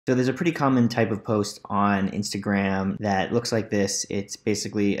So there's a pretty common type of post on Instagram that looks like this. It's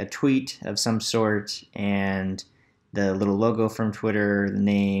basically a tweet of some sort and the little logo from Twitter, the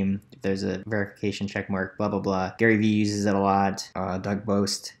name, if there's a verification check mark, blah, blah, blah. Gary Vee uses it a lot. Doug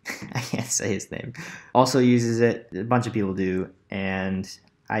Boast, I can't say his name, also uses it. A bunch of people do, and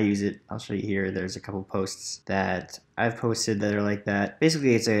I use it. I'll show you here. There's a couple posts that I've posted that are like that.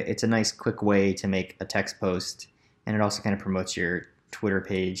 Basically, it's a nice, quick way to make a text post, and it also kind of promotes your Twitter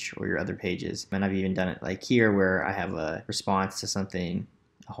page or your other pages. And I've even done it like here where I have a response to something,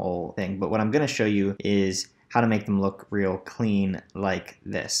 a whole thing. But what I'm going to show you is how to make them look real clean like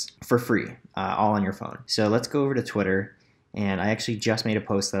this for free, all on your phone. So let's go over to Twitter. And I actually just made a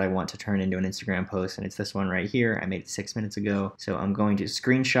post that I want to turn into an Instagram post, and it's this one right here. I made it 6 minutes ago. So I'm going to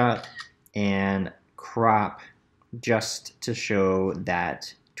screenshot and crop just to show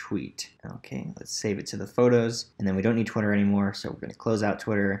that tweet. Okay, let's save it to the photos, and then we don't need Twitter anymore, so we're going to close out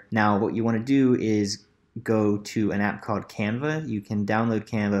Twitter. Now what you want to do is go to an app called Canva. You can download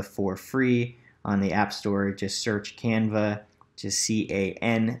Canva for free on the App Store. Just search Canva, just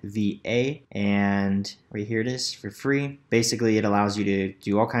C-A-N-V-A, and right here it is for free. Basically, it allows you to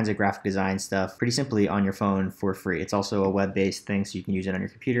do all kinds of graphic design stuff pretty simply on your phone for free. It's also a web-based thing, so you can use it on your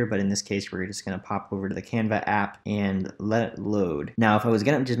computer, but in this case, we're just going to pop over to the Canva app and let it load. Now, if I was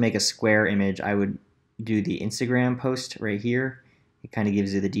going to just make a square image, I would do the Instagram post right here. It kind of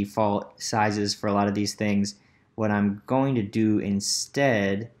gives you the default sizes for a lot of these things. What I'm going to do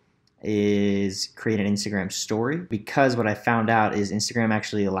instead is create an Instagram story, because what I found out is Instagram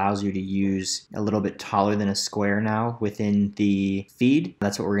actually allows you to use a little bit taller than a square now within the feed.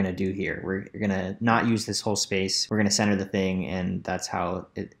 That's what we're going to do here. We're going to not use this whole space. We're going to center the thing, and that's how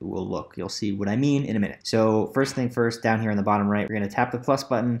it will look. You'll see what I mean in a minute. So first thing first, down here on the bottom right, we're going to tap the plus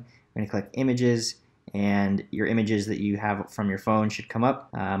button. We're going to click images, and your images that you have from your phone should come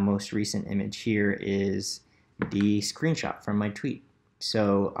up. Most recent image here is the screenshot from my tweet.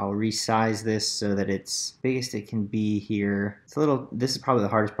 So I'll resize this so that it's biggest it can be here. It's a little, this is probably the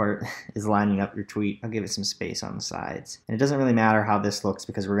hardest part, is lining up your tweet. I'll give it some space on the sides. And it doesn't really matter how this looks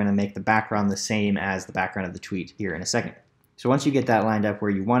because we're gonna make the background the same as the background of the tweet here in a second. So once you get that lined up where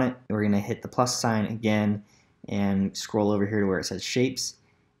you want it, we're gonna hit the plus sign again and scroll over here to where it says shapes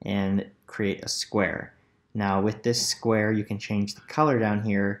and create a square. Now with this square, you can change the color down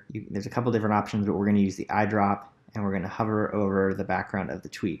here. There's a couple different options, but we're gonna use the eyedrop, and we're going to hover over the background of the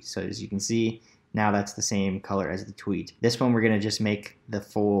tweet. So as you can see, now that's the same color as the tweet. This one we're going to just make the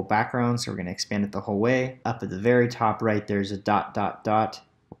full background, so we're going to expand it the whole way. Up at the very top right, there's a dot, dot, dot.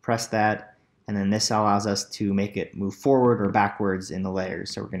 We'll press that, and then this allows us to make it move forward or backwards in the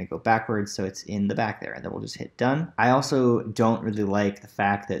layers. So we're going to go backwards so it's in the back there, and then we'll just hit done. I also don't really like the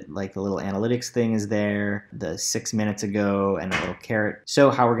fact that like the little analytics thing is there, the 6 minutes ago, and the little caret. So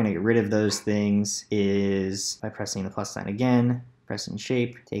how we're going to get rid of those things is by pressing the plus sign again, pressing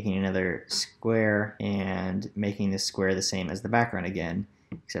shape, taking another square, and making this square the same as the background again.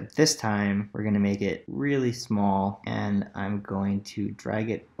 Except this time we're going to make it really small, and I'm going to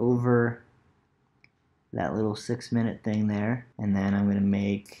drag it over that little 6 minute thing there, and then I'm going to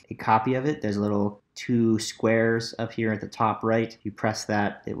make a copy of it. There's a little 2 squares up here at the top right. If you press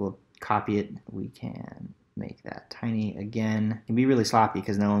that, it will copy it. We can make that tiny again. It can be really sloppy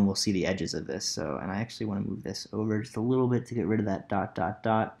because no one will see the edges of this. So, and I actually want to move this over just a little bit to get rid of that dot, dot,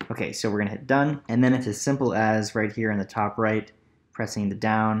 dot. Okay, so we're going to hit done, and then it's as simple as right here in the top right, pressing the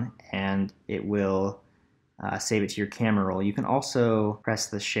down, and it will save it to your camera roll. You can also press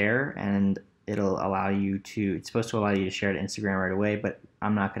the share, and it'll allow you to, it's supposed to allow you to share it to Instagram right away, but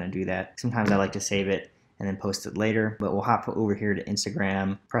I'm not going to do that. Sometimes I like to save it and then post it later, but we'll hop over here to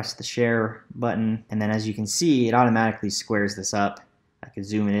Instagram, press the share button, and then as you can see, it automatically squares this up. I could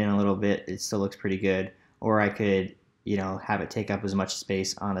zoom it in a little bit, it still looks pretty good, or I could, you know, have it take up as much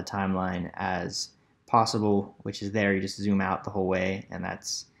space on the timeline as possible, which is there. You just zoom out the whole way, and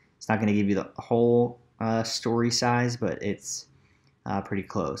it's not going to give you the whole story size, but it's pretty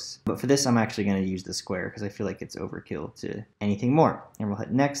close. But for this, I'm actually going to use the square because I feel like it's overkill to anything more. And we'll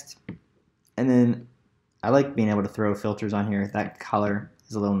hit next. And then I like being able to throw filters on here. That color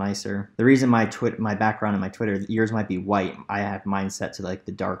is a little nicer. The reason my background in my Twitter, yours might be white. I have mine set to like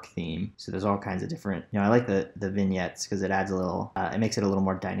the dark theme. So there's all kinds of different, you know, I like the vignettes because it adds a little, it makes it a little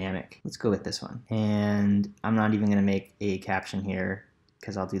more dynamic. Let's go with this one. And I'm not even going to make a caption here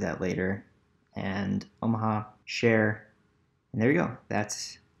because I'll do that later. And Omaha, share. And there you go.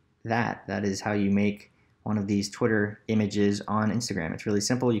 That's that. That is how you make one of these Twitter images on Instagram. It's really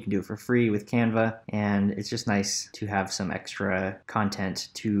simple. You can do it for free with Canva, and it's just nice to have some extra content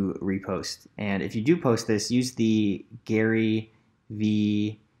to repost. And if you do post this, use the Gary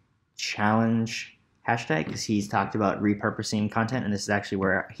V challenge hashtag, because he's talked about repurposing content, and this is actually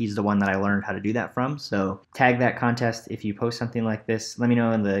where he's the one that I learned how to do that from. So tag that contest if you post something like this. Let me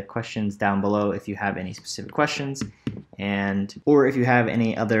know in the questions down below if you have any specific questions, or if you have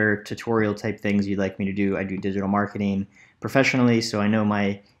any other tutorial type things you'd like me to do. I do digital marketing professionally, so I know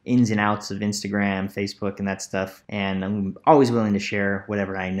my ins and outs of Instagram, Facebook, and that stuff, and I'm always willing to share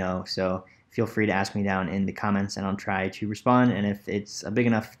whatever I know. So feel free to ask me down in the comments and I'll try to respond, and if it's a big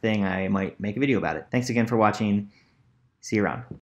enough thing, I might make a video about it. Thanks again for watching. See you around.